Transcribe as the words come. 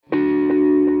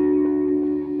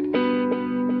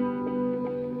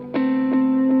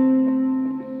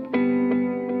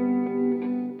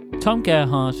Tom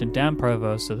Gerhardt and Dan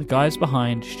Provost are the guys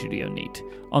behind Studio Neat.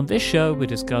 On this show, we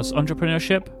discuss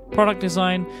entrepreneurship, product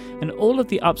design, and all of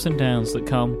the ups and downs that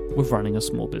come with running a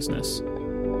small business.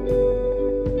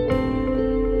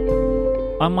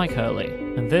 I'm Mike Hurley,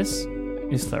 and this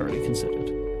is Thoroughly Considered.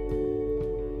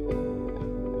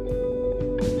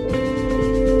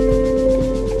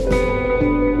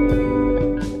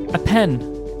 A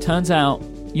pen. Turns out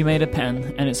you made a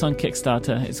pen, and it's on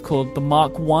Kickstarter. It's called the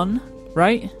Mark 1,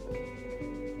 right?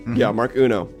 Mm-hmm. Yeah, Mark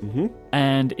Uno. Mm-hmm.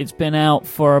 And it's been out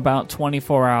for about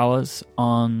 24 hours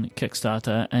on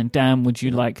Kickstarter. And Dan, would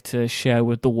you like to share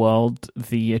with the world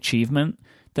the achievement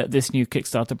that this new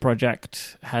Kickstarter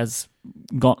project has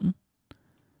gotten?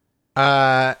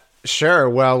 Sure.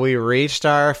 Well, we reached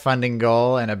our funding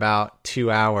goal in about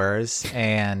 2 hours.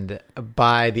 And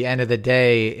by the end of the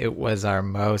day, it was our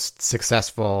most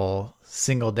successful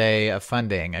single day of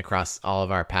funding across all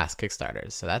of our past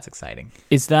Kickstarters. So that's exciting.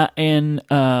 Is that in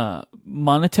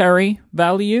monetary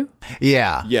value?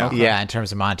 Yeah. Okay. Yeah, in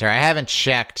terms of monetary. I haven't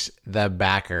checked the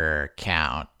backer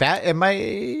count.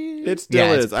 It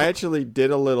still is. I actually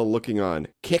did a little looking on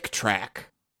KickTrack.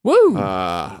 Woo!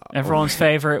 Everyone's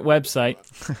favorite website.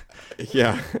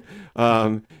 Yeah.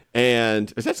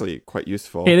 And it's actually quite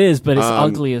useful. It is, but it's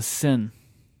ugly as sin.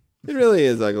 It really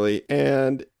is ugly.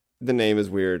 And the name is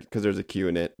weird because there's a Q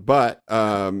in it. But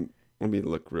let me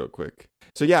look real quick.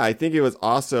 So yeah, I think it was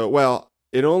also, well,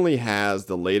 it only has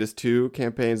the latest two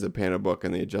campaigns, the Panobook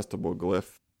and the Adjustable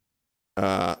Glyph.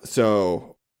 But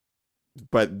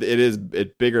it's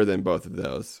bigger than both of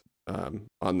those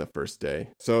on the first day.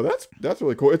 So that's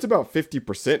really cool. It's about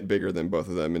 50% bigger than both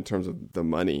of them in terms of the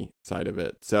money side of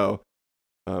it. So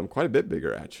quite a bit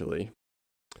bigger, actually.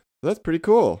 So that's pretty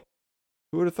cool.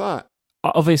 Who would have thought?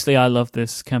 Obviously, I love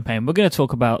this campaign. We're going to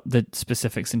talk about the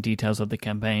specifics and details of the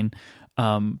campaign.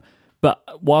 But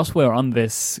whilst we're on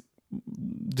this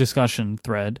discussion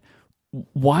thread,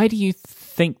 why do you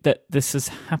think that this has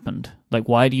happened? Like,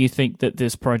 why do you think that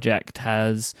this project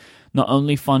has not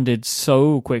only funded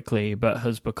so quickly, but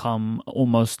has become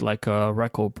almost like a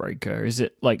record breaker? Is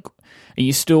it like, are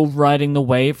you still riding the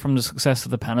wave from the success of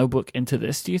the Panobook into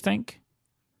this, do you think?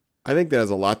 I think that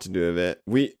has a lot to do with it.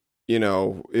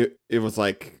 It was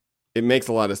like, it makes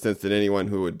a lot of sense that anyone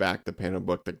who would back the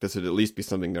Panobook, like this would at least be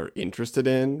something they're interested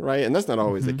in, right? And that's not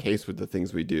always the case with the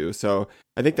things we do. So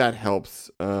I think that helps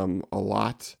a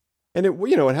lot. And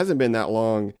it hasn't been that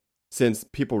long since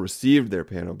people received their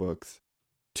Panobooks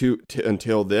to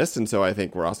until this, and so I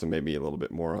think we're also maybe a little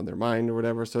bit more on their mind or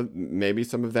whatever. So maybe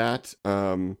some of that.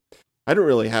 I don't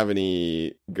really have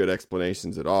any good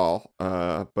explanations at all,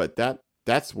 but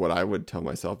that's what I would tell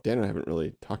myself. Dan and I haven't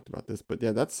really talked about this, but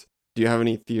yeah, do you have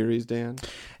any theories, Dan?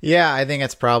 Yeah, I think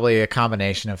it's probably a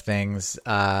combination of things.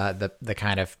 The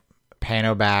kind of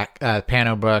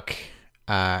Panobook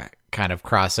kind of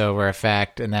crossover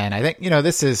effect, and then I think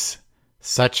this is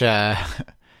such a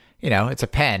it's a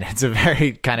pen. It's a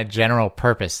very kind of general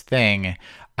purpose thing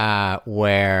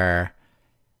where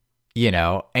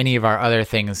any of our other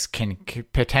things can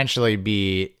potentially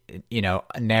be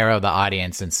narrow the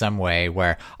audience in some way,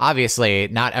 where obviously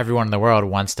not everyone in the world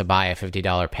wants to buy a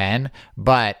 $50 pen,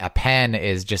 but a pen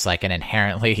is just like an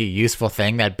inherently useful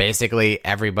thing that basically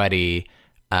everybody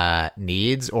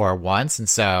needs or wants. And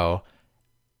so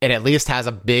it at least has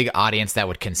a big audience that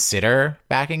would consider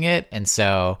backing it. And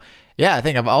so, yeah, I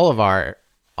think of all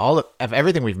of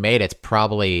everything we've made, it's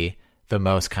probably the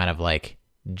most kind of like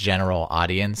general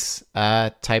audience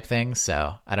type thing.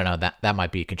 So I don't know, that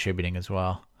might be contributing as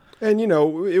well. And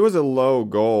it was a low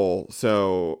goal,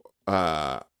 so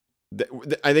I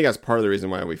think that's part of the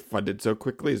reason why we funded so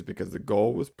quickly, is because the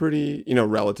goal was pretty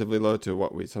relatively low to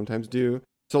what we sometimes do.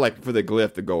 So like for the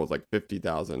Glyph, the goal was like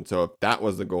 50,000. So if that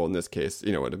was the goal in this case,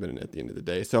 it would have been at the end of the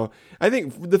day. So I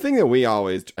think the thing that we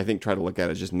always try to look at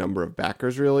is just number of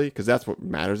backers, really, because that's what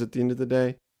matters at the end of the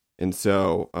day. And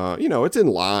so it's in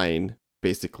line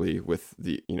basically with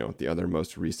the the other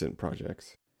most recent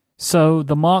projects. So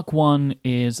the Mark 1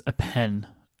 is a pen.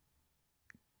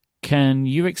 Can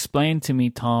you explain to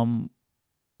me, Tom,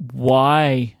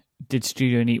 why did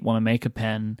Studio Neat want to make a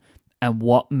pen, and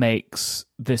what makes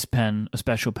this pen a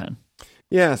special pen?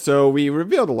 Yeah, so we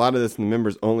revealed a lot of this in the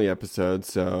members-only episode,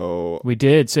 so... We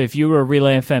did. So if you were a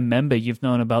Relay FM member, you've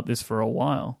known about this for a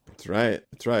while. That's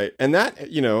right. And that,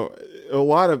 a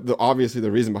lot of obviously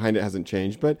the reason behind it hasn't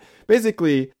changed, but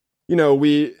basically,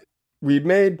 we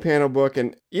made Panobook,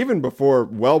 and even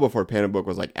well before Panobook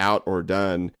was like out or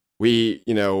done, we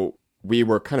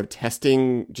were kind of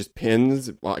testing just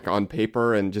pins like on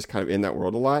paper and just kind of in that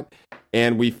world a lot.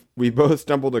 And we both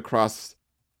stumbled across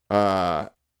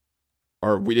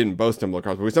or we didn't both stumble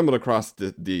across, but we stumbled across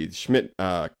the Schmidt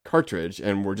cartridge,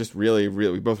 and we're just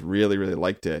we both really, really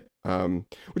liked it.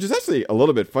 Which is actually a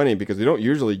little bit funny because we don't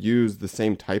usually use the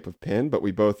same type of pin, but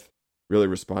we both really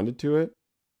responded to it.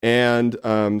 And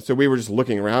so we were just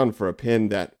looking around for a pin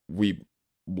that we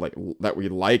like,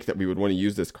 that we would want to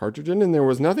use this cartridge in, and there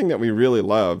was nothing that we really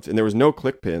loved, and there was no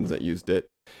click pins that used it,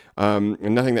 and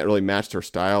nothing that really matched our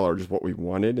style or just what we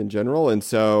wanted in general. And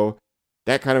so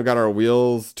that kind of got our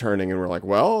wheels turning, and we're like,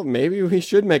 well, maybe we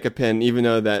should make a pin, even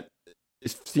though that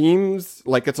it seems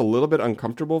like it's a little bit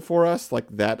uncomfortable for us, like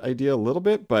that idea a little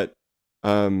bit. But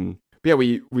yeah,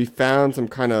 we found some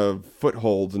kind of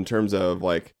footholds in terms of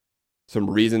like some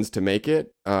reasons to make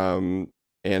it.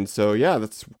 And so, yeah,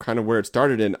 that's kind of where it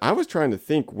started. And I was trying to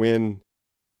think when,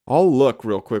 I'll look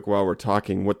real quick while we're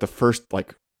talking, what the first,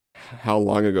 like, how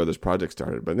long ago this project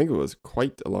started. But I think it was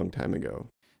quite a long time ago.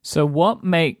 So what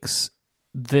makes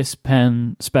this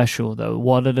pen special, though?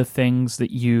 What are the things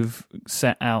that you've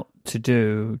set out to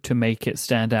do to make it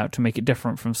stand out, to make it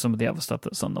different from some of the other stuff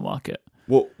that's on the market?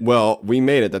 Well, we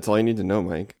made it. That's all you need to know,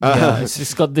 Mike. Yeah,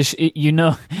 it's got this,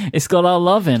 it's got our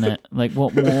love in it. Like,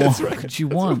 what more could you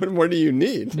want? What more do you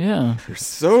need? Yeah. You're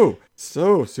so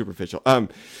superficial.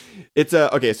 It's so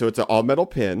it's an all metal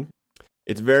pin.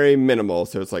 It's very minimal,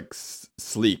 so it's like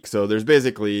sleek. So there's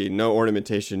basically no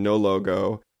ornamentation, no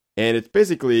logo. And it's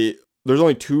basically, there's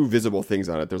only two visible things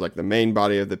on it. There's like the main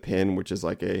body of the pin, which is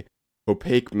like a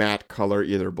opaque matte color,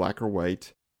 either black or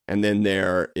white. And then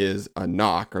there is a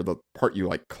knock, or the part you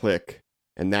like click,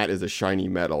 and that is a shiny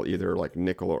metal, either like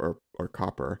nickel or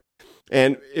copper.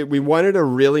 And we wanted a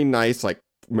really nice like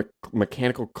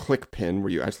mechanical click pin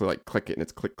where you actually like click it and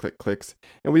it's click, click, clicks.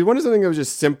 And we wanted something that was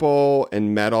just simple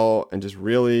and metal and just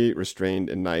really restrained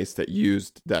and nice that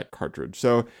used that cartridge.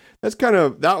 So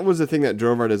that was the thing that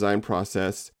drove our design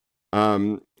process.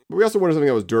 But we also wanted something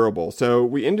that was durable. So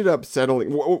we ended up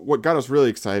settling, what got us really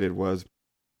excited was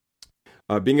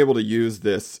being able to use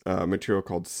this material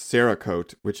called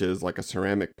Cerakote, which is like a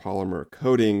ceramic polymer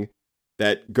coating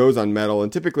that goes on metal,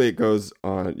 and typically it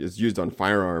is used on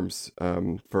firearms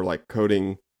for like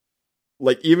coating,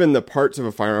 like even the parts of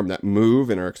a firearm that move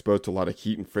and are exposed to a lot of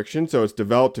heat and friction. So it's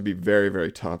developed to be very,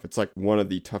 very tough. It's like one of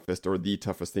the toughest, or the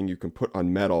toughest thing you can put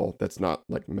on metal that's not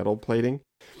like metal plating.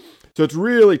 So it's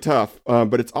really tough,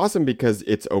 but it's awesome because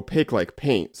it's opaque like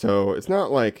paint. So it's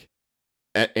not like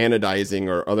anodizing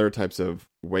or other types of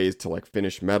ways to like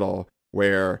finish metal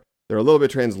where they're a little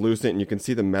bit translucent and you can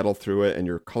see the metal through it and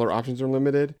your color options are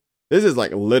limited. This is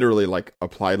like literally like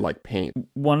applied like paint.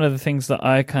 One of the things that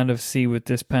I kind of see with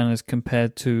this pen as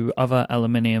compared to other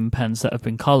aluminium pens that have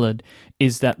been colored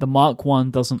is that the Mark I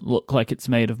doesn't look like it's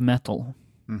made of metal.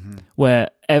 Mm-hmm. Where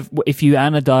if you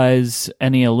anodize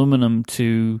any aluminum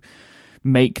to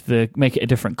make it a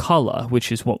different color,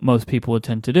 which is what most people would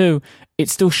tend to do,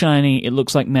 it's still shiny, it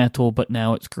looks like metal, but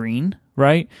now it's green,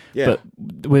 right? Yeah.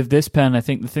 But with this pen, I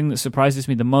think the thing that surprises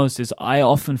me the most is I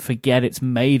often forget it's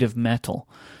made of metal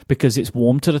because it's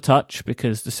warm to the touch,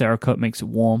 because the Cerakote makes it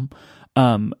warm,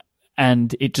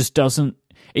 and it just doesn't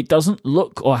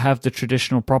look or have the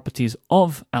traditional properties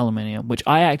of aluminium, which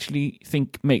I actually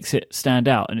think makes it stand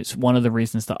out. And it's one of the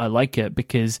reasons that I like it,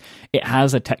 because it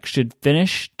has a textured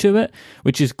finish to it,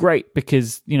 which is great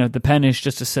because, the pen is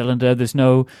just a cylinder. There's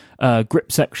no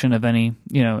grip section of any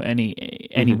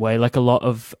way. Like a lot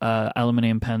of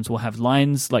aluminium pens will have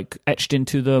lines like etched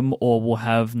into them, or will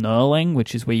have knurling,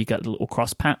 which is where you get the little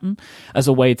cross pattern as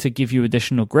a way to give you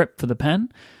additional grip for the pen.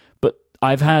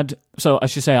 I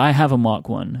have a Mark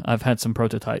I. I've had some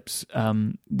prototypes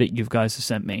that you guys have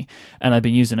sent me, and I've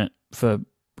been using it for a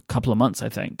couple of months, I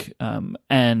think.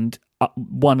 And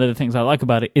one of the things I like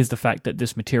about it is the fact that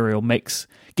this material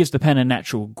gives the pen a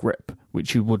natural grip,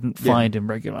 which you wouldn't find in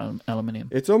regular aluminium.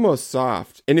 It's almost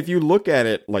soft. And if you look at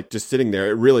it like just sitting there,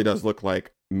 it really does look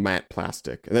like matte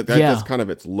plastic. And that's kind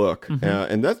of its look. Mm-hmm.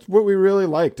 And that's what we really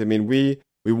liked. I mean, we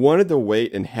wanted the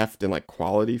weight and heft and like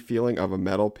quality feeling of a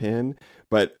metal pen,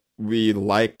 but we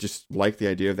like the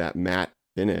idea of that matte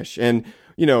finish. And,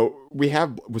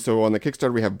 so on the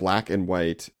Kickstarter, we have black and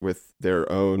white with their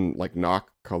own like knock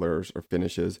colors or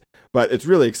finishes. But it's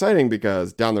really exciting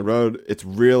because down the road, it's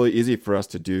really easy for us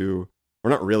to do, or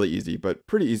not really easy, but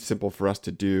pretty simple for us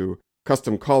to do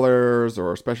custom colors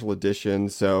or special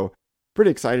editions. So pretty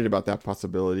excited about that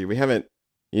possibility. We haven't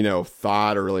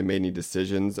thought or really made any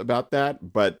decisions about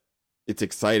that, but it's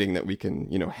exciting that we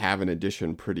can, have an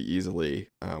edition pretty easily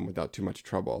without too much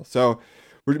trouble. So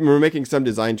we're making some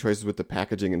design choices with the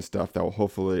packaging and stuff that will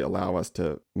hopefully allow us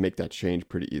to make that change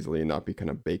pretty easily and not be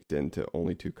kind of baked into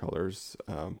only two colors.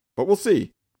 But we'll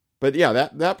see. But yeah,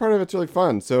 that part of it's really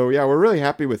fun. So yeah, we're really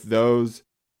happy with those.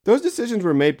 those decisions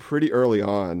were made pretty early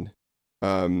on.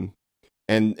 And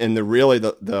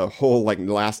the whole like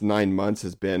last 9 months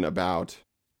has been about,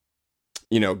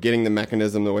 getting the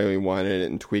mechanism the way we wanted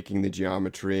it and tweaking the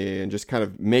geometry and just kind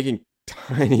of making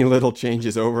tiny little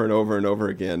changes over and over and over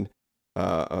again,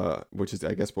 which is,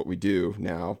 I guess, what we do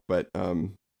now. But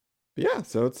yeah,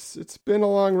 so it's been a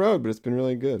long road, but it's been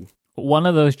really good. One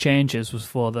of those changes was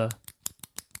for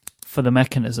the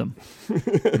mechanism.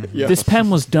 Yeah. This pen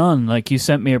was done, like you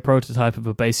sent me a prototype of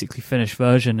a basically finished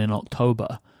version in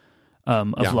October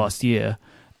of last year,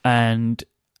 and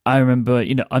I remember,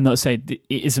 I'm not saying it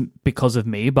isn't because of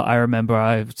me, but I remember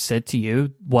I said to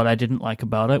you what I didn't like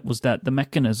about it was that the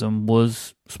mechanism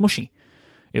was smushy.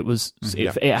 It was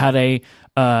it had a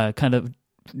kind of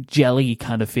jelly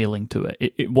kind of feeling to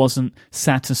it. It wasn't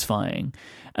satisfying.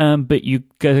 But you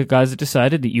guys have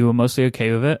decided that you were mostly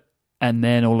okay with it, and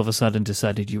then all of a sudden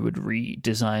decided you would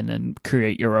redesign and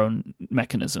create your own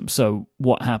mechanism. So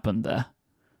what happened there?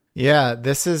 Yeah,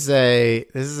 this is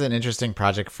an interesting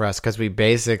project for us because we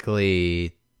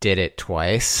basically did it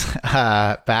twice.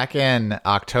 Back in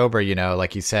October,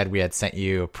 like you said, we had sent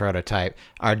you a prototype.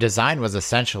 Our design was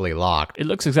essentially locked. It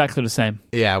looks exactly the same.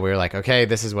 Yeah, we were like, okay,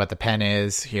 this is what the pen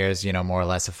is. Here's, more or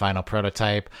less a final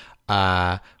prototype.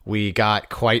 We got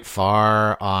quite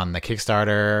far on the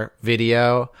Kickstarter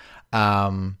video.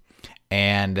 And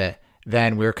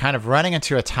then we were kind of running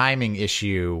into a timing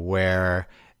issue where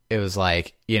it was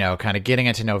like, kind of getting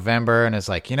into November, and it's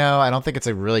like, I don't think it's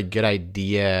a really good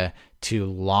idea to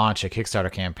launch a Kickstarter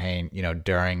campaign,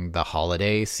 during the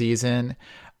holiday season.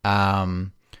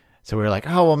 So we were like,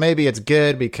 oh, well, maybe it's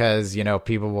good because,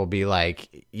 people will be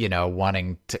like,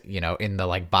 wanting to, in the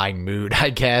like buying mood, I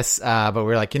guess. But we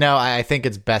were like, I think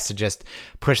it's best to just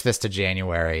push this to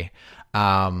January.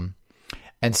 And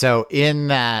so in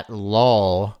that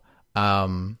lull,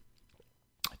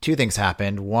 two things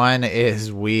happened. One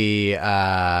is we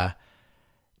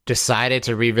decided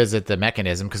to revisit the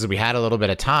mechanism because we had a little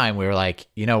bit of time. We were like,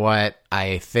 you know what?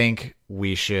 I think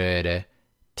we should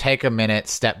take a minute,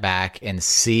 step back, and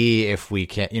see if we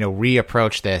can,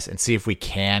 reapproach this and see if we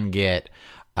can get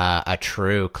a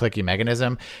true clicky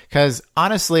mechanism. Because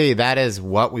honestly, that is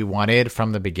what we wanted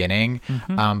from the beginning.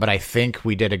 Mm-hmm. But I think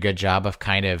we did a good job of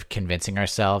kind of convincing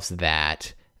ourselves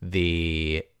that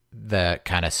the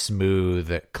kind of smooth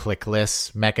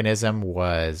clickless mechanism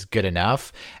was good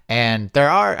enough. And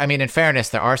in fairness,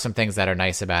 there are some things that are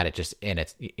nice about it just in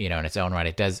its, in its own right.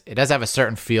 It does have a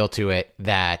certain feel to it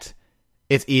that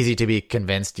it's easy to be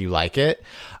convinced you like it.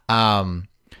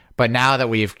 But now that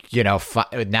we've, now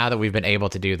that we've been able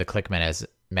to do the click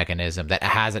mechanism that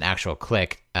has an actual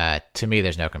click, to me,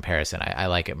 there's no comparison. I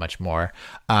like it much more.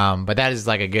 But that is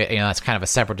like a good, that's kind of a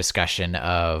separate discussion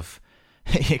of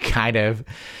kind of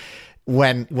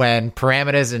when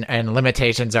parameters and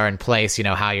limitations are in place,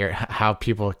 how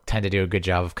people tend to do a good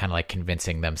job of kind of like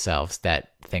convincing themselves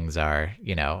that things are,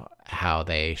 how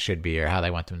they should be or how they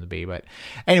want them to be. But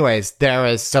anyways,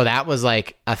 that was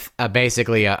like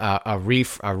basically a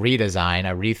redesign,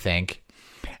 a rethink.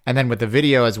 And then with the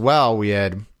video as well, we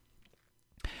had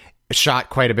shot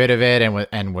quite a bit of it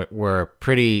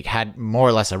and had more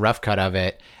or less a rough cut of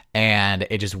it. And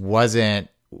it just wasn't,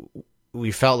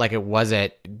 we felt like it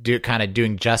wasn't kind of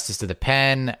doing justice to the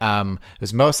pen. It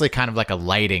was mostly kind of like a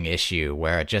lighting issue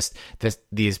where it just,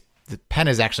 the pen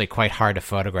is actually quite hard to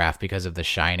photograph because of the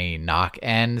shiny knock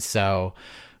end. So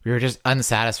we were just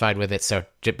unsatisfied with it. So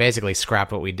basically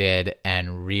scrapped what we did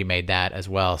and remade that as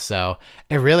well. So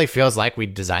it really feels like we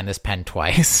designed this pen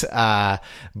twice.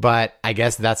 But I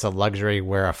guess that's a luxury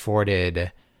we're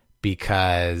afforded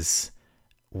because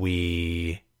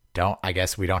we don't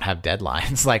have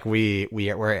deadlines. Like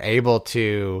we're able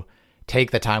to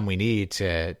take the time we need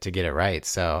to get it right.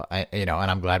 So and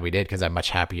I'm glad we did because I'm much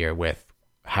happier with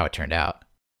how it turned out.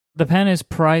 The pen is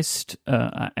priced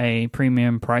at a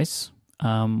premium price.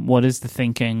 What is the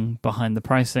thinking behind the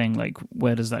pricing? Like,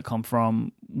 where does that come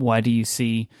from? Why do you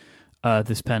see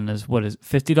this pen as, what is it,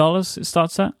 $50 it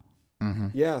starts at? Mm-hmm.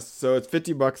 Yeah, so it's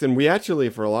 $50, and we actually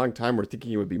for a long time were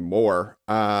thinking it would be more.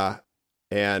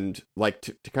 And like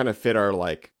to kind of fit our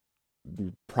like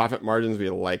profit margins we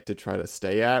like to try to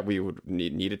stay at, we would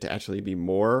need it to actually be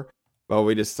more. But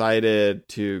we decided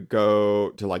to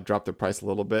go to like drop the price a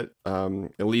little bit,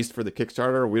 at least for the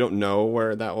Kickstarter. We don't know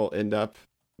where that will end up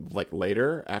like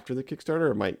later after the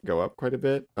Kickstarter. It might go up quite a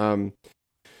bit.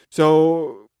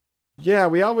 So yeah,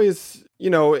 we always,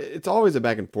 it's always a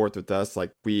back and forth with us.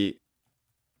 Like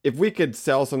if we could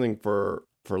sell something for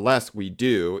less, we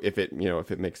do, if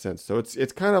it makes sense. So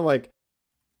it's kind of like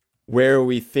where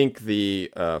we think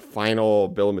the final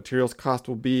bill of materials cost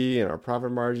will be and our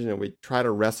profit margin, and we try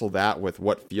to wrestle that with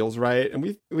what feels right.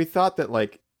 And we thought that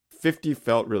like 50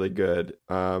 felt really good.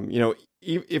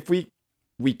 If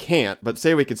we can't, but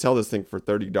say we could sell this thing for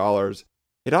 $30,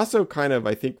 it also kind of,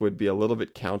 I think, would be a little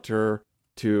bit counter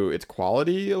to its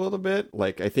quality a little bit.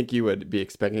 Like, I think you would be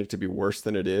expecting it to be worse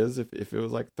than it is if it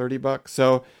was like $30.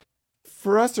 So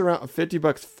for us, around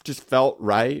 $50 just felt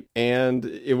right, and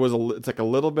it's like a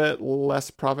little bit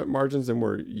less profit margins than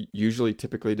we're usually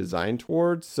typically designed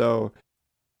towards. So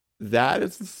that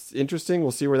is interesting.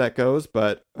 We'll see where that goes,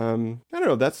 but I don't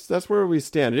know. That's where we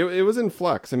stand. It was in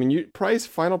flux. I mean,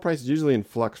 final price is usually in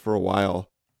flux for a while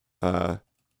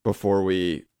before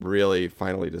we really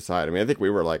finally decide. I mean, I think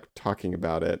we were like talking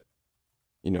about it,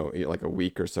 like a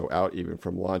week or so out even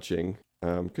from launching,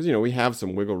 because we have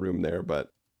some wiggle room there, but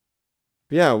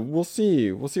yeah, we'll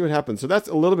see what happens. So that's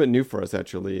a little bit new for us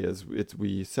actually.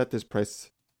 We set this price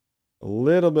a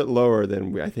little bit lower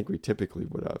than I think we typically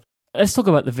would have. Let's talk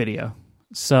about the video.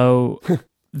 So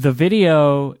the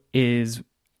video is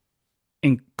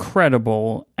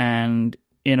incredible, and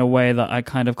in a way that I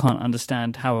kind of can't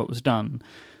understand how it was done.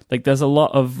 Like, there's a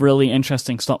lot of really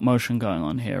interesting stop motion going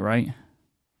on here, right?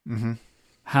 Mm-hmm.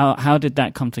 How did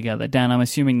that come together? Dan, I'm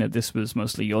assuming that this was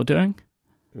mostly your doing?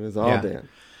 It was all Dan.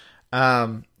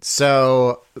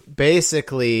 So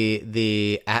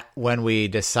basically when we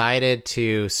decided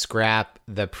to scrap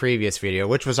the previous video,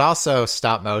 which was also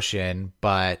stop motion,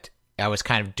 but I was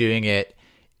kind of doing it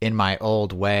in my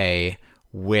old way,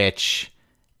 which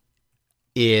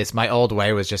is my old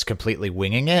way was just completely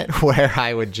winging it, where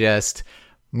I would just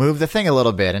move the thing a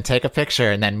little bit and take a picture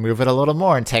and then move it a little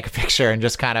more and take a picture and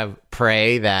just kind of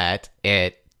pray that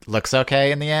it looks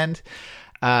okay in the end.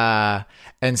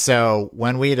 And so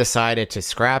when we decided to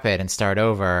scrap it and start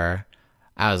over,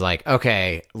 I was like,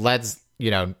 okay, let's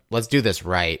do this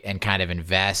right and kind of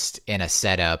invest in a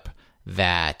setup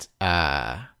that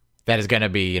is going to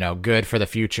be, good for the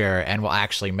future and will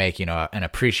actually make, an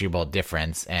appreciable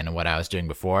difference in what I was doing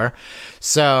before.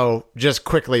 So just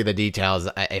quickly, the details,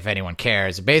 if anyone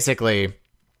cares. Basically,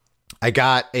 I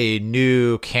got a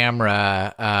new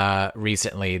camera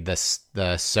recently, the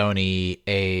Sony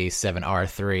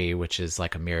A7R III, which is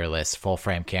like a mirrorless full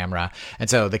frame camera. And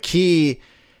so the key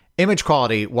image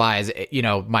quality wise,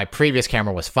 my previous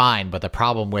camera was fine, but the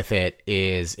problem with it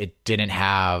is it didn't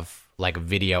have like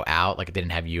video out, like it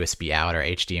didn't have USB out or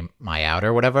HDMI out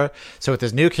or whatever. So with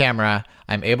this new camera,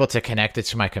 I'm able to connect it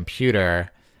to my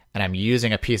computer, and I'm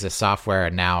using a piece of software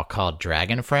now called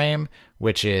Dragon Frame,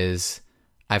 which is,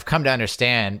 I've come to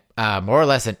understand, more or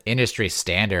less an industry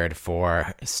standard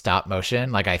for stop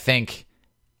motion. Like, I think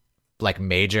like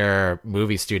major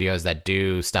movie studios that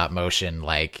do stop motion,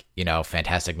 like,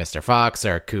 Fantastic Mr. Fox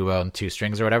or Kubo and Two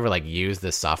Strings or whatever, like use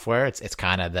this software. It's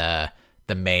kind of the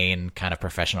main kind of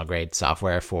professional grade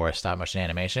software for stop motion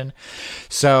animation.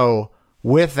 So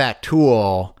with that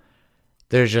tool,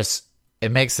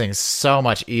 it makes things so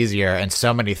much easier and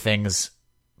so many things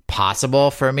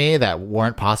possible for me that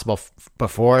weren't possible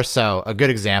before. So a good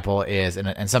example is,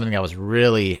 and something that was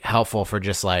really helpful for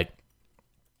just like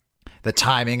the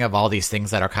timing of all these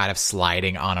things that are kind of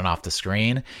sliding on and off the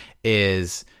screen,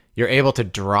 is you're able to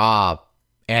draw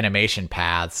animation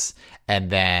paths and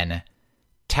then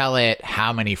tell it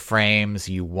how many frames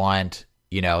you want,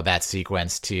 that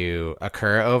sequence to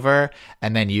occur over.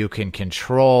 And then you can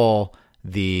control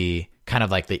the kind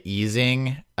of like the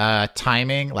easing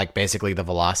timing, like basically the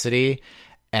velocity,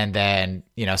 and then,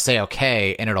 say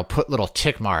okay, and it'll put little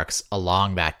tick marks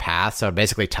along that path. So it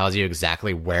basically tells you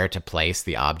exactly where to place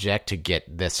the object to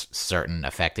get this certain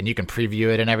effect, and you can preview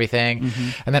it and everything.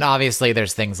 Mm-hmm. And then obviously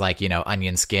there's things like,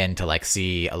 onion skin to like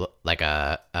see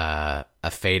a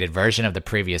faded version of the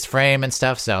previous frame and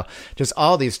stuff. So just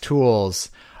all these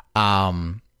tools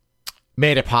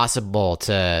made it possible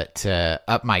to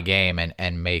up my game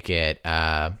and make it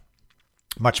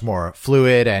much more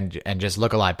fluid and just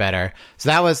look a lot better.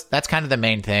 So that's kind of the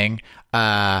main thing.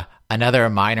 Another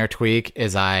minor tweak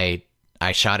is I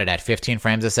shot it at 15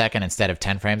 frames a second instead of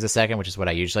 10 frames a second, which is what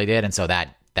I usually did. And so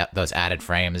that those added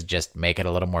frames just make it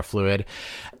a little more fluid.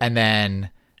 And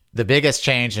then the biggest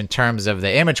change in terms of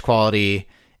the image quality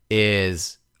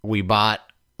is we bought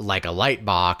like a light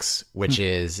box, which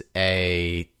is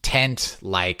a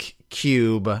tent-like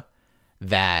cube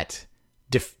that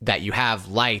you have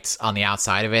lights on the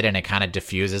outside of it, and it kind of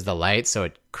diffuses the light, so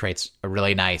it creates a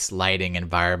really nice lighting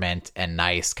environment and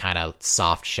nice kind of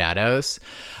soft shadows.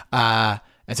 And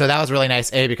so that was really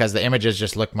nice, A, because the images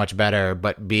just look much better,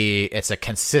 but B, it's a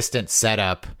consistent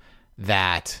setup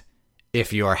that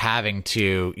if you're having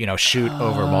to, shoot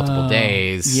over multiple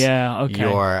days, yeah,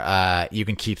 okay. you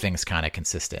can keep things kind of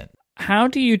consistent. How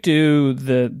do you do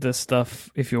the stuff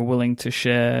if you're willing to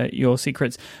share your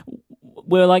secrets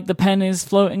where like the pen is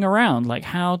floating around? Like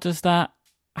how does that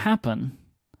happen?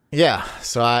 Yeah,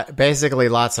 so basically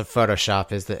lots of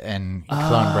Photoshop and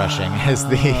clone brushing is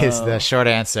the short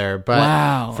answer.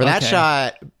 But for that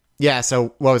shot, yeah,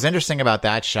 so what was interesting about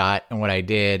that shot and what I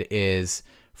did is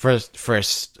for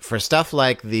stuff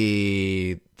like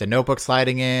the notebook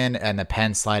sliding in and the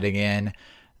pen sliding in,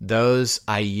 those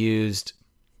I used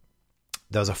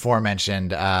those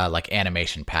aforementioned like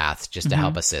animation paths just to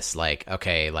help assist, like,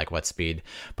 okay, like what speed.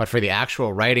 But for the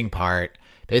actual writing part,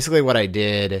 basically what I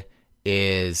did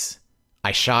is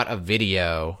I shot a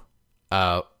video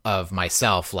of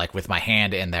myself, like with my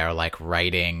hand in there, like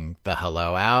writing the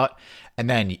hello out. And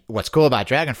then what's cool about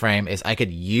Dragon Frame is I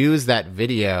could use that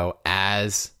video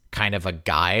as kind of a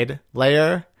guide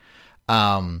layer.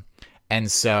 And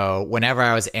so whenever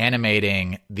I was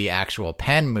animating the actual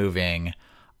pen moving,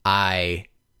 I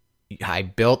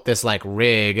built this like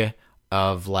rig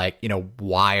of like,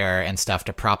 wire and stuff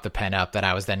to prop the pen up that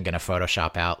I was then going to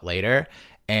Photoshop out later.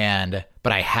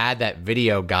 But I had that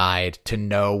video guide to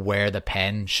know where the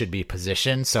pen should be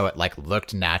positioned, so it like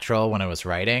looked natural when I was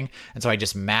writing. And so I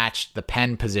just matched the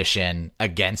pen position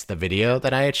against the video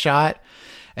that I had shot.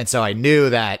 And so I knew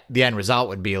that the end result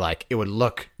would be like, it would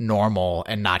look normal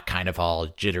and not kind of all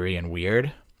jittery and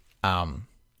weird.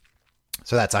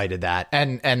 So that's how I did that.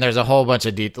 And there's a whole bunch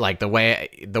of like the way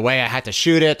I had to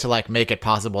shoot it to like make it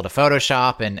possible to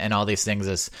Photoshop and all these things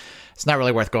it's not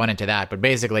really worth going into that. But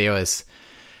basically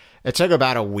it took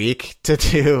about a week to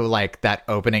do like that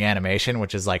opening animation,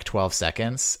 which is like 12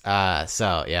 seconds.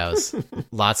 So yeah, it was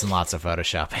lots and lots of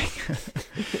Photoshopping.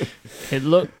 It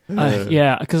looked,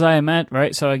 yeah, because I meant,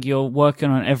 right? So like you're working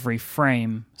on every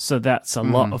frame, so that's a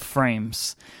lot of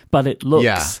frames, but it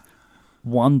looks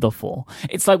wonderful.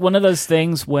 It's like one of those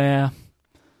things where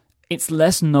it's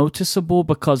less noticeable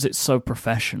because it's so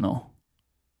professional,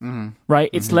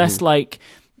 right? It's less like,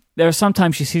 there are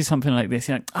sometimes you see something like this,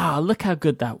 you're like, look how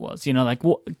good that was. Like,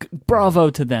 what? Bravo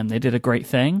to them. They did a great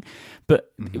thing. But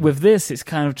with this, it's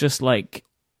kind of just like,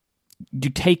 you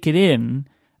take it in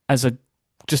as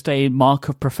just a mark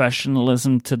of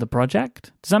professionalism to the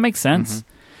project. Does that make sense?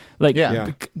 Like,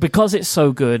 because it's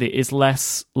so good, it is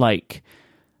less like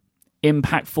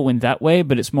impactful in that way,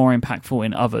 but it's more impactful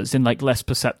in others, in like less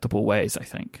perceptible ways, I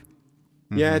think.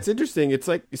 Yeah, it's interesting. It's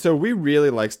like, so we really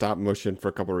like stop motion for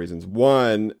a couple of reasons.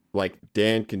 One, like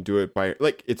Dan can do it by,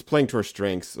 like, it's playing to our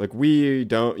strengths. Like we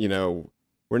don't,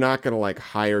 we're not going to like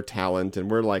hire talent, and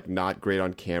we're like not great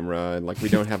on camera, and like we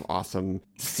don't have awesome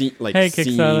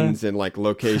scenes and like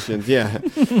locations. Yeah.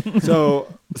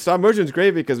 So stop motion is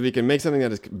great because we can make something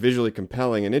that is visually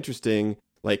compelling and interesting,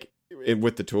 like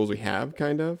with the tools we have,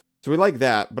 kind of. So we like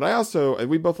that. But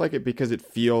we both like it because it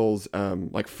feels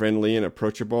like friendly and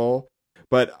approachable.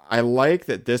 But I like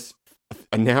that this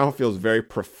now feels very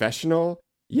professional,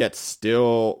 yet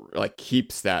still like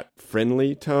keeps that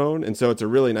friendly tone. And so it's a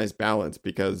really nice balance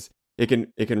because it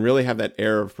can really have that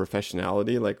air of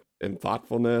professionality, like, and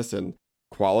thoughtfulness and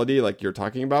quality, like you're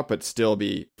talking about, but still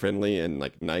be friendly and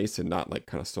like nice and not like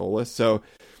kind of soulless. So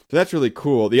that's really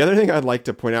cool. The other thing I'd like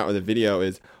to point out with the video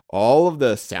is all of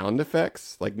the sound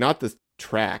effects, like not the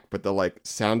track, but the like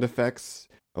sound effects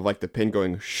of like the pen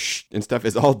going shh and stuff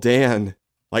is all Dan.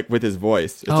 Like with his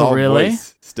voice. It's all really?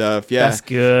 Voice stuff. Yeah. That's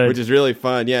good. Which is really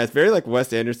fun. Yeah, it's very like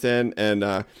Wes Anderson. And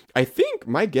I think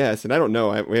my guess, and I don't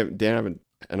know, Dan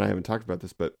and I haven't talked about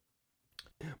this, but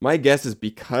my guess is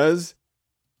because,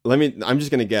 I'm just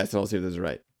going to guess and I'll see if this is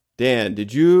right. Dan,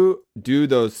 did you do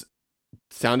those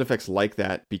sound effects like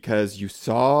that because you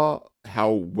saw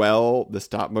how well the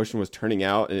stop motion was turning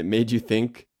out and it made you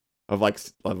think of like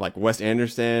Wes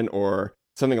Anderson or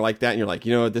something like that, and you're like,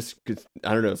 this could,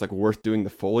 I don't know, it's like worth doing the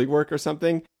Foley work or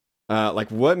something? Like,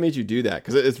 what made you do that?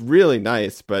 Because it's really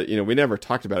nice, but we never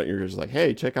talked about it. You're just like,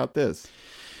 hey, check out this.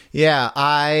 Yeah,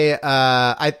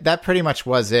 I that pretty much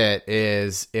was it.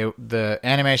 The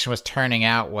animation was turning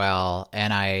out well,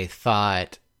 and I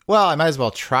thought, well, I might as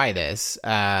well try this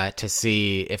to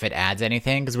see if it adds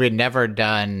anything, because we had never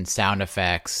done sound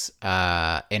effects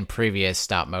in previous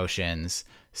stop motions,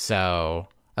 so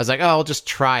I was like, I'll just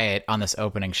try it on this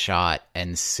opening shot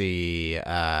and see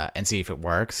if it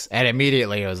works. And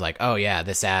immediately I was like, oh yeah,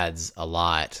 this adds a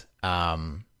lot.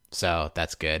 So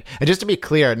that's good. And just to be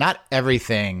clear, not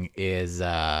everything is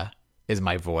is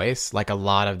my voice. Like a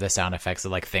lot of the sound effects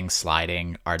of like things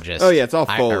sliding are just it's all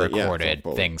Foley. I recorded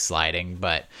things sliding,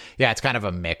 but yeah, it's kind of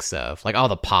a mix of like all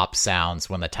the pop sounds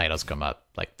when the titles come up.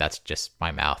 Like that's just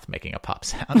my mouth making a pop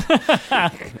sound.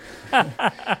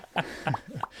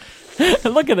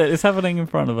 Look at it; it's happening in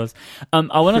front of us.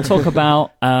 I want to talk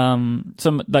about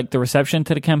some like the reception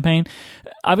to the campaign.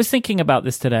 I was thinking about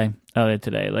this earlier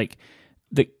today. Like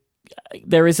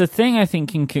there is a thing I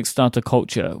think in Kickstarter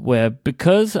culture where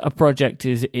because a project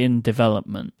is in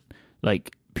development,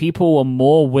 like people are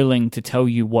more willing to tell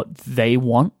you what they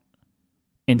want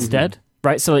instead.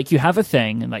 Right, so like you have a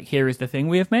thing, and like here is the thing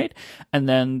we have made, and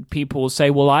then people will say,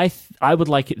 "Well, I would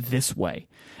like it this way,"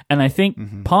 and I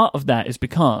think part of that is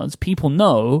because people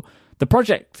know the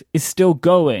project is still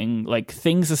going, like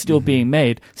things are still being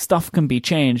made, stuff can be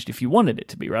changed if you wanted it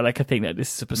to be, right? Like I think that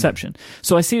this is a perception.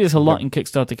 So I see this a lot in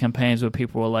Kickstarter campaigns where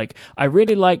people are like, "I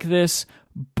really like this,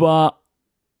 but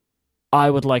I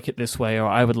would like it this way, or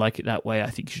I would like it that way. I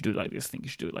think you should do it like this. I think you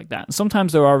should do it like that." And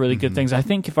sometimes there are really good things. I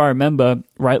think if I remember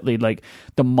rightly, like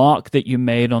the mark that you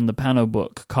made on the Pano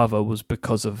book cover was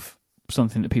because of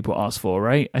something that people asked for,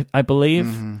 right? I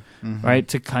believe, right?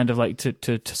 To kind of like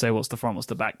to say what's the front, what's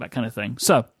the back, that kind of thing.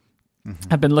 So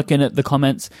I've been looking at the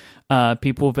comments.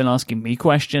 People have been asking me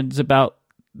questions about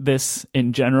this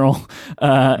in general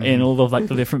in all of like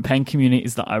the different pen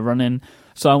communities that I run in.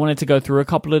 So I wanted to go through a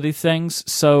couple of these things.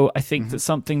 So I think that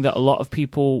something that a lot of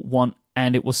people want,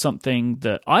 and it was something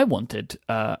that I wanted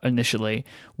initially,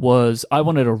 was I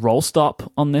wanted a roll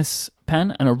stop on this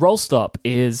pen. And a roll stop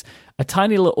is a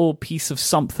tiny little piece of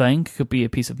something, could be a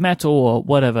piece of metal or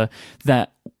whatever,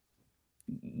 that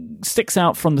sticks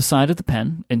out from the side of the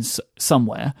pen in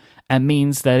somewhere and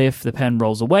means that if the pen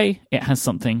rolls away, it has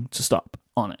something to stop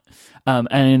on it. And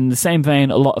in the same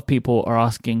vein, a lot of people are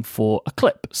asking for a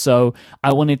clip. So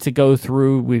I wanted to go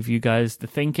through with you guys the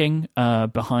thinking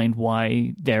behind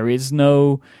why there is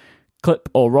no clip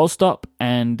or roll stop,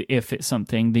 and if it's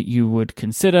something that you would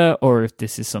consider, or if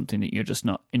this is something that you're just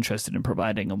not interested in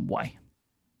providing, and why.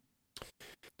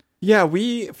 Yeah,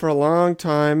 for a long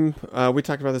time, we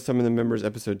talked about this some in the members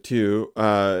episode 2.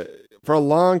 For a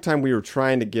long time, we were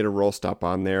trying to get a roll stop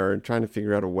on there and trying to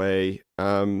figure out a way.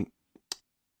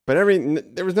 But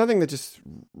there was nothing that just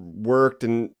worked,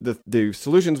 and the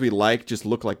solutions we liked just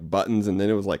looked like buttons, and then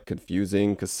it was like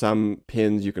confusing because some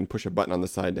pins you can push a button on the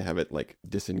side to have it like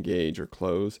disengage or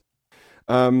close.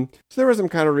 So there were some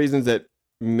kind of reasons that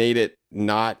made it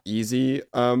not easy.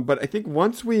 But I think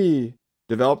once we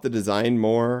developed the design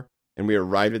more and we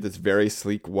arrived at this very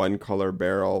sleek one color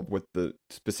barrel with the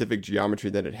specific geometry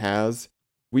that it has,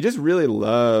 we just really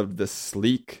loved the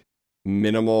sleek,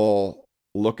 minimal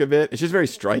look of it. It's just very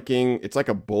striking. It's like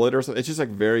a bullet or something. It's just like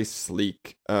very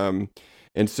sleek. And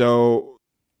so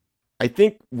I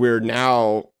think we're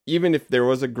now, even if there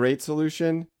was a great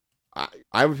solution,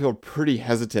 I would feel pretty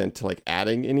hesitant to like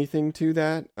adding anything to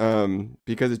that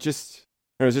because it's just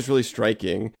really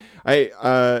striking.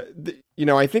 I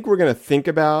think we're going to think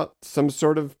about some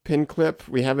sort of pin clip.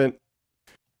 We haven't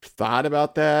thought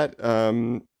about that.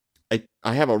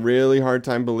 I have a really hard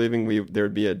time believing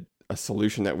there'd be a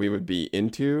solution that we would be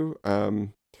into. But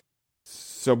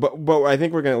I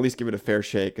think we're going to at least give it a fair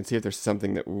shake and see if there's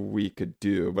something that we could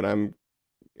do. But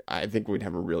I think we'd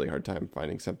have a really hard time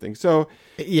finding something. So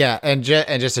yeah, and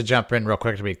just to jump in real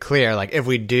quick to be clear, like if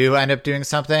we do end up doing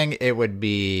something, it would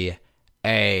be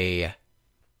either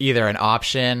an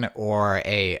option or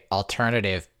a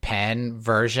alternative pen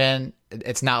version.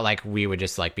 It's not like we would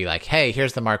just like be like, hey,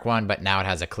 here's the Mark 1, but now it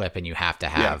has a clip and you have to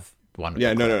have one.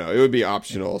 Yeah, no. It would be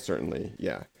optional, certainly.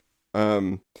 Yeah.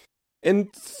 And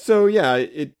so, yeah,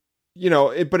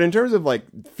 but in terms of like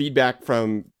feedback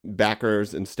from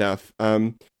backers and stuff,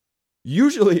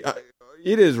 usually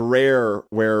it is rare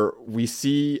where we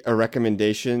see a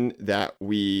recommendation that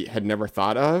we had never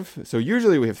thought of. So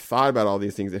usually we have thought about all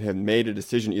these things and have made a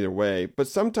decision either way. But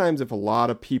sometimes if a lot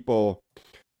of people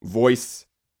voice,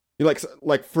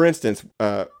 like for instance,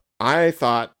 I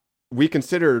thought we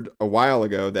considered a while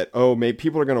ago that, maybe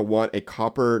people are going to want a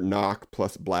copper knock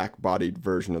plus black bodied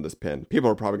version of this pen. People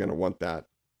are probably going to want that.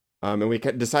 And we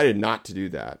decided not to do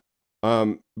that.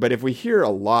 But if we hear a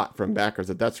lot from backers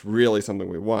that that's really something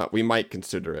we want, we might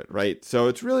consider it, right? So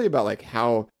it's really about like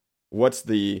what's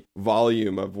the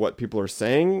volume of what people are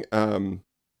saying.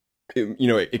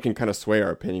 It can kind of sway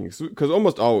our opinions because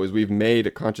almost always we've made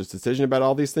a conscious decision about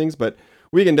all these things, but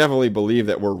we can definitely believe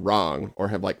that we're wrong or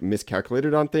have like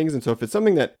miscalculated on things. And so if it's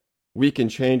something that we can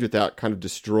change without kind of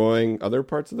destroying other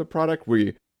parts of the product,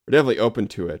 we're definitely open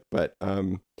to it. But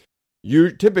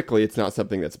typically it's not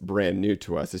something that's brand new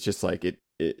to us. It's just like it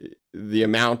the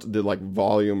amount, the like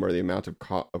volume or the amount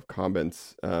of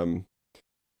comments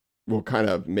will kind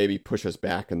of maybe push us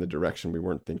back in the direction we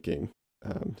weren't thinking.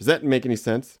 Does that make any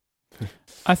sense?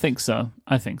 I think so.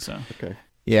 Okay.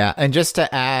 Yeah, and just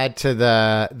to add to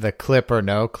the clip or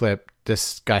no clip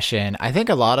discussion, I think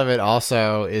a lot of it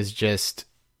also is just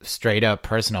straight up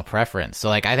personal preference. So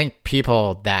like I think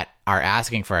people that are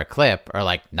asking for a clip are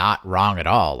like not wrong at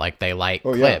all. Like they like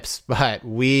clips, but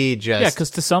we just... Yeah,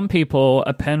 because to some people,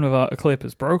 a pen without a clip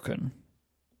is broken.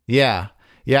 Yeah.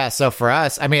 Yeah, so for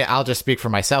us, I mean, I'll just speak for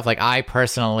myself. Like I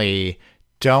personally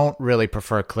don't really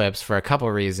prefer clips for a couple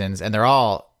of reasons, and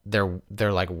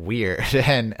they're like weird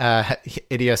and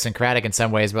idiosyncratic in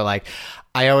some ways, but like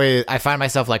I find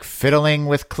myself like fiddling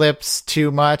with clips too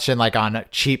much, and like on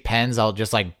cheap pens I'll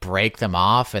just like break them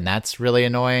off, and that's really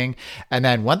annoying. And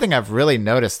then one thing I've really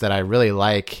noticed that I really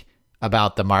like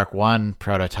about the Mark 1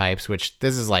 prototypes, which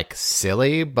this is like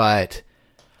silly, but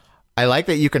I like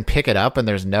that you can pick it up and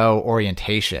there's no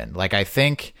orientation. Like I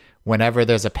think whenever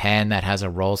there's a pen that has a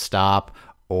roll stop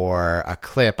or a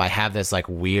clip, I have this like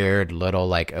weird little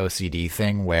like OCD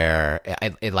thing where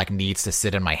it like needs to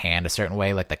sit in my hand a certain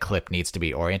way. Like the clip needs to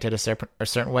be oriented a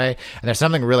certain way. And there's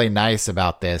something really nice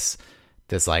about this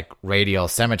like radial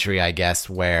symmetry, I guess,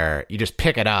 where you just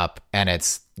pick it up and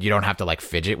you don't have to like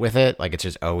fidget with it. Like it's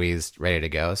just always ready to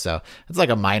go. So it's like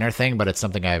a minor thing, but it's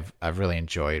something I've really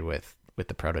enjoyed with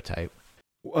the prototype.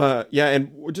 Yeah,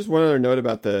 and just one other note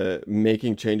about the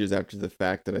making changes after the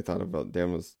fact that I thought about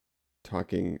Dan was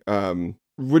talking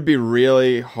would be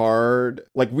really hard.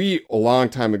 Like we a long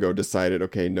time ago decided,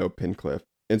 okay, no pin clip.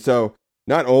 And so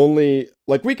not only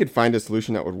like we could find a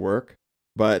solution that would work,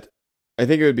 but I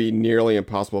think it would be nearly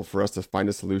impossible for us to find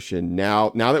a solution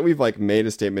now that we've like made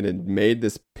a statement and made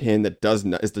this pin that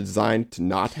is designed to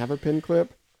not have a pin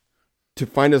clip, to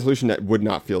find a solution that would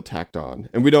not feel tacked on.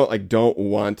 And we don't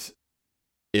want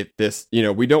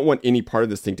we don't want any part of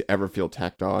this thing to ever feel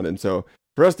tacked on. And so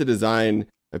for us to design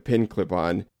a pin clip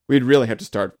on, we'd really have to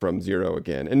start from zero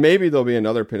again. And maybe there'll be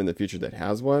another pin in the future that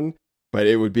has one, but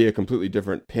it would be a completely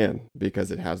different pin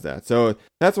because it has that. So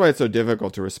that's why it's so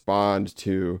difficult to respond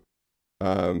to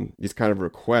these kind of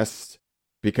requests,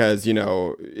 because,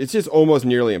 it's just almost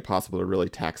nearly impossible to really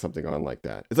tack something on like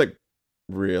that. It's like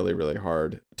really, really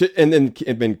hard to, and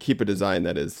then keep a design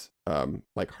that is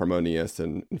like harmonious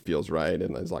and feels right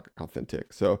and is like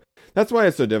authentic. So that's why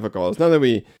it's so difficult. It's not that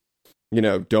we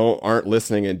aren't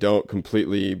listening and don't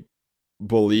completely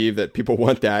believe that people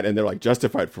want that and they're like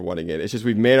justified for wanting it. It's just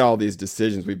we've made all these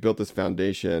decisions, we've built this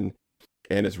foundation,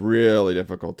 and it's really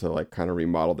difficult to like kind of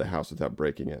remodel the house without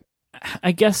breaking it.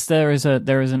 I guess there is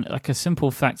like a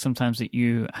simple fact sometimes that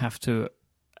you have to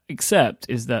accept,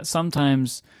 is that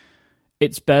sometimes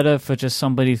it's better for just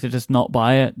somebody to just not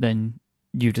buy it than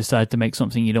you decide to make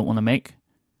something you don't want to make.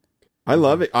 I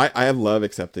love it. I love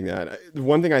accepting that.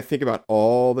 One thing I think about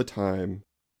all the time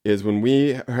is when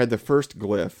we had the first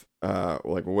Glyph,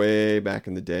 like way back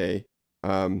in the day,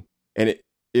 and it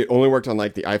only worked on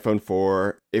like the iPhone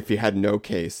 4 if you had no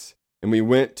case. And we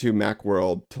went to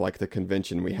Macworld to like the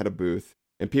convention. We had a booth,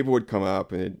 and people would come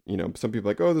up, and some people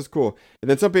like, oh, this is cool, and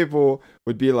then some people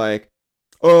would be like,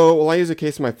 oh, well, I use a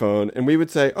case on my phone, and we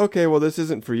would say, okay, well, this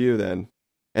isn't for you then.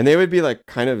 And they would be like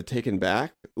kind of taken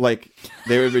back. Like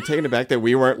they would be taken aback that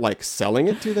we weren't like selling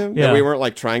it to them, that we weren't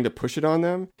like trying to push it on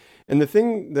them. And the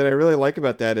thing that I really like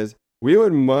about that is we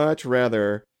would much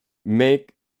rather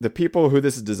make the people who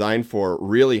this is designed for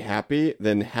really happy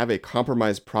than have a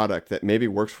compromised product that maybe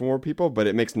works for more people, but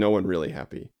it makes no one really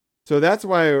happy. So that's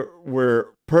why we're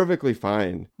perfectly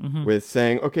fine with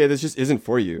saying, okay, this just isn't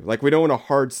for you. Like, we don't want to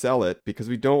hard sell it because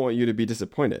we don't want you to be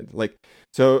disappointed. Like,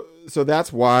 so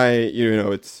that's why,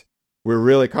 we're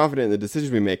really confident in the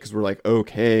decisions we make, because we're like,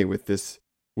 okay with this,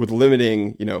 with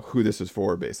limiting, who this is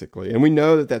for, basically. And we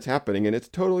know that that's happening, and it's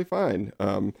totally fine.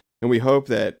 And we hope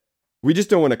that we just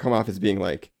don't want to come off as being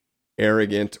like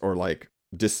arrogant or like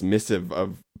dismissive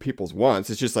of people's wants.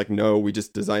 It's just like, no, we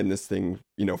just designed this thing,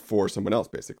 for someone else,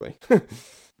 basically.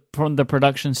 From the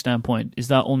production standpoint, is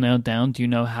that all nailed down? Do you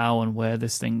know how and where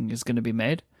this thing is going to be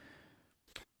made?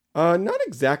 Not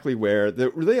exactly where. The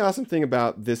really awesome thing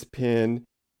about this pin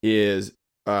is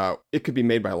it could be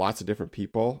made by lots of different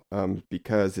people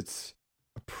because it's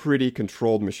a pretty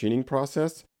controlled machining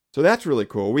process. So that's really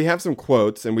cool. We have some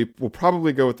quotes, and we'll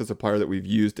probably go with the supplier that we've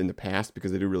used in the past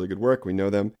because they do really good work. We know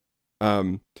them.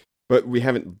 But we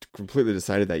haven't completely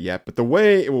decided that yet. But the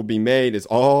way it will be made is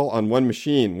all on one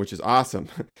machine, which is awesome.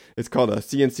 It's called a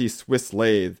CNC Swiss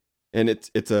lathe. And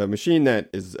it's a machine that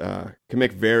is can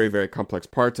make very, very complex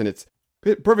parts. And it's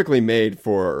perfectly made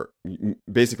for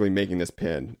basically making this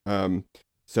pin.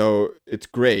 So it's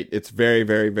great. It's very,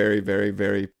 very, very, very,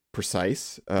 very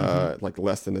precise, like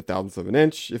less than a thousandth of an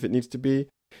inch if it needs to be.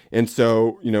 And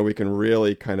so, we can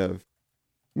really kind of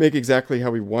make exactly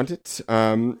how we want it.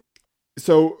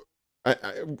 So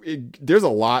there's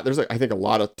I think a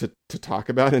lot to talk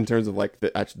about in terms of like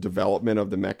the actual development of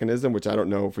the mechanism, which I don't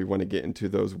know if we want to get into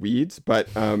those weeds, but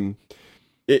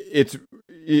it's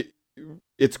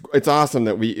awesome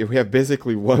that we have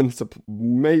basically one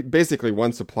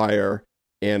supplier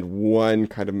and one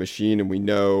kind of machine, and we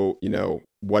know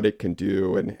what it can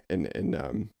do and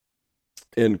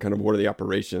kind of what are the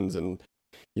operations and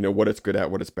what it's good at,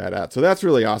 what it's bad at. So that's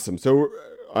really awesome. So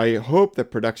I hope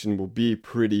that production will be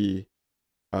pretty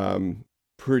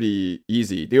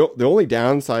easy. The only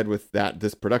downside with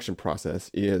this production process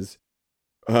is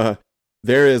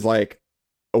there is like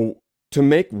to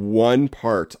make one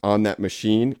part on that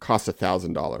machine costs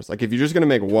 $1,000. Like if you're just going to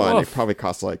make one, it probably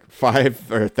costs like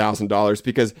 $5,000 or $1,000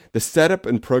 because the setup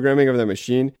and programming of that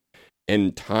machine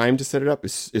and time to set it up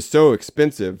is so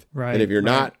expensive. Right. And if you're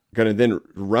not going to then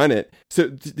run it, so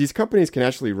these companies can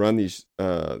actually run these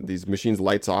machines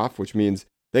lights off, which means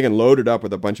they can load it up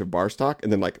with a bunch of bar stock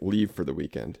and then like leave for the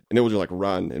weekend, and it will just like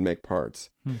run and make parts.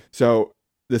 So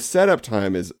the setup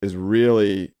time is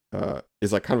really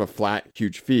is like kind of a flat,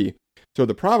 huge fee. So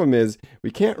the problem is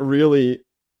we can't really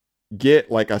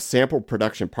get like a sample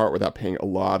production part without paying a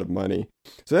lot of money.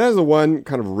 So that is the one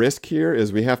kind of risk here,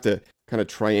 is we have to kind of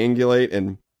triangulate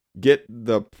and get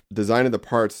the design of the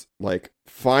parts like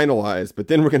finalized, but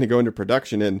then we're going to go into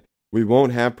production and we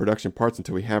won't have production parts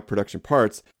until we have production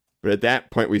parts. But at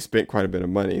that point, we spent quite a bit of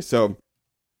money. So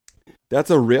that's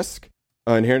a risk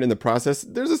inherent in the process.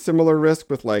 There's a similar risk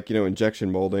with like,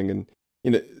 injection molding, and,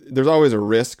 there's always a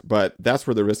risk, but that's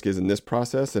where the risk is in this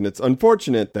process. And it's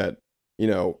unfortunate that,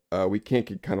 we can't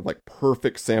get kind of like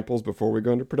perfect samples before we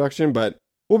go into production, but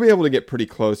we'll be able to get pretty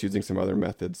close using some other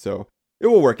methods. So it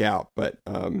will work out, but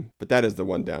that is the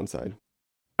one downside.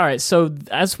 All right, so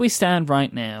as we stand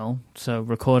right now, so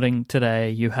recording today,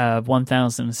 you have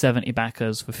 1,070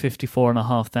 backers for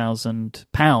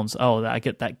 £54,500. Oh, I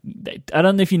get that. I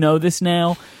don't know if you know this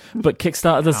now, but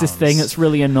Kickstarter does this thing that's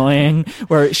really annoying,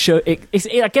 where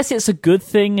I guess it's a good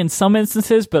thing in some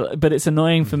instances, but it's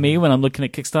annoying for me when I'm looking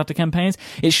at Kickstarter campaigns.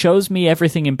 It shows me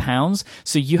everything in pounds.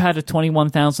 So you had a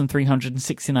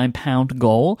 £21,369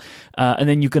 goal, and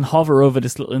then you can hover over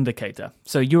this little indicator.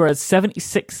 So you are at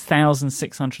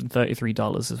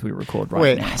 $76,633 as we record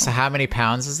right now. Wait, so how many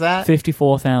pounds is that?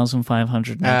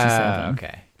 54,587.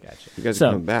 Okay, gotcha. You guys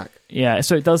are coming back. Yeah,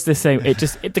 so it does this same.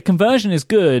 The conversion is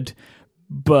good,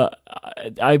 but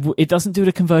it doesn't do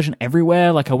the conversion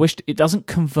everywhere. Like I wish it doesn't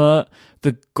convert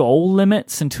the goal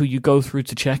limits until you go through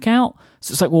to checkout.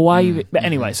 So it's like, well, why? But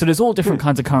anyway, so there's all different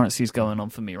kinds of currencies going on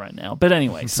for me right now. But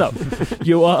anyway, so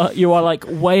you are like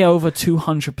way over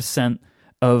 200%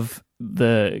 of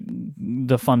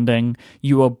the funding.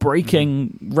 You are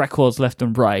breaking records left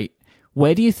and right.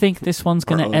 Where do you think this one's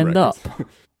going to end up?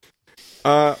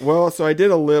 Well, so I did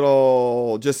a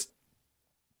little, just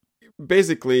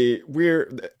basically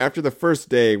after the first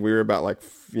day, we were about like,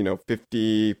 50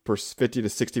 to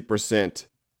 60%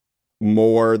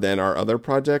 more than our other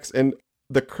projects. And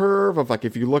the curve of like,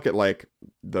 if you look at like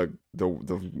the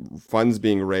funds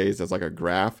being raised as like a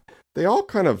graph, they all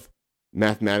kind of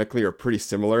mathematically are pretty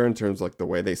similar in terms of like the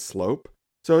way they slope.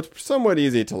 So it's somewhat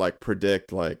easy to like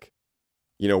predict like,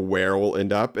 where we'll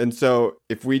end up. And so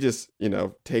if we just,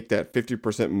 take that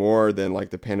 50% more than like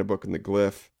the Panda Book and the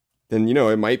Glyph, then,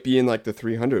 it might be in like the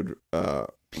 300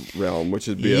 realm, which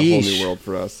would be a whole new world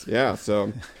for us. Yeah.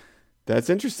 So that's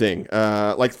interesting.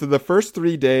 Like for the first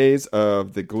 3 days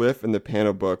of the Glyph and the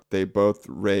Panda Book, they both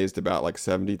raised about like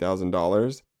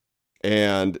 $70,000.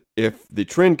 And if the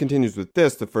trend continues with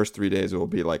this, the first 3 days it will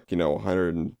be like,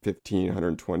 115,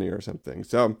 120 or something.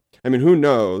 So, I mean, who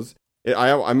knows?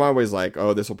 I'm always like,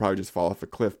 oh, this will probably just fall off a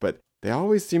cliff. But they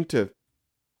always seem to,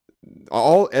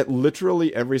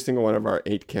 literally every single one of our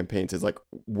 8 campaigns is like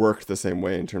worked the same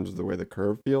way in terms of the way the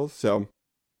curve feels. So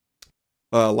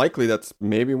likely that's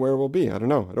maybe where we'll be. I don't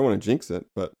know. I don't want to jinx it,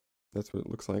 but that's what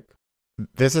it looks like.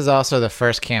 This is also the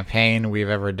first campaign we've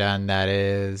ever done that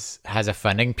has a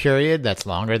funding period that's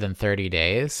longer than 30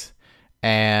 days.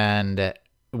 And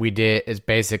is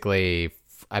basically,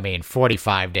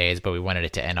 45 days, but we wanted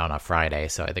it to end on a Friday.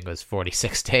 So I think it was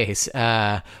 46 days.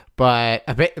 But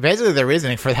basically the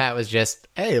reasoning for that was just,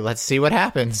 hey, let's see what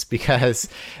happens. Because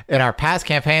in our past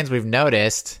campaigns, we've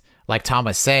noticed, like Tom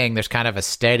was saying, there's kind of a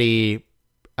steady,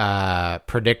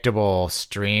 predictable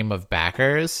stream of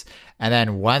backers. And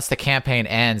then once the campaign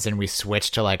ends and we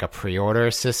switch to like a pre-order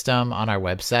system on our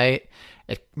website,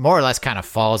 it more or less kind of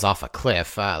falls off a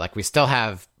cliff. Like we still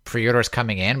have pre-orders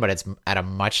coming in, but it's at a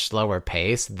much slower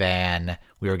pace than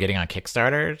we were getting on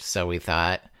Kickstarter. So we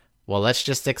thought, well, let's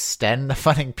just extend the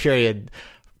funding period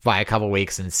by a couple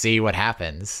weeks and see what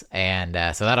happens. And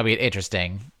so that'll be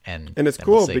interesting. And it's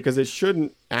cool because it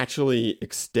shouldn't actually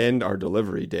extend our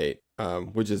delivery date,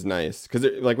 which is nice because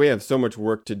like we have so much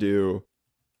work to do.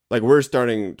 Like we're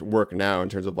starting to work now in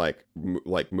terms of like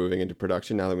moving into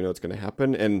production now that we know what's going to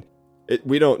happen. And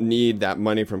we don't need that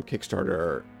money from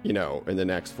Kickstarter, you know, in the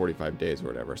next 45 days or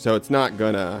whatever. So it's not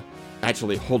going to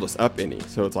actually hold us up any.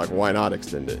 So it's like, why not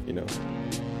extend it, you know?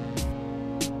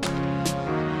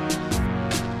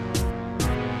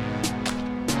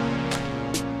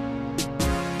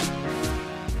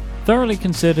 Thoroughly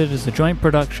Considered is a joint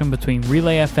production between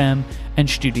Relay FM and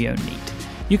Studio Neat.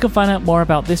 You can find out more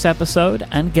about this episode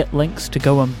and get links to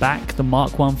go and back the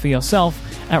Mark I for yourself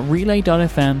at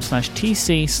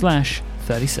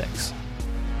relay.fm/tc/36.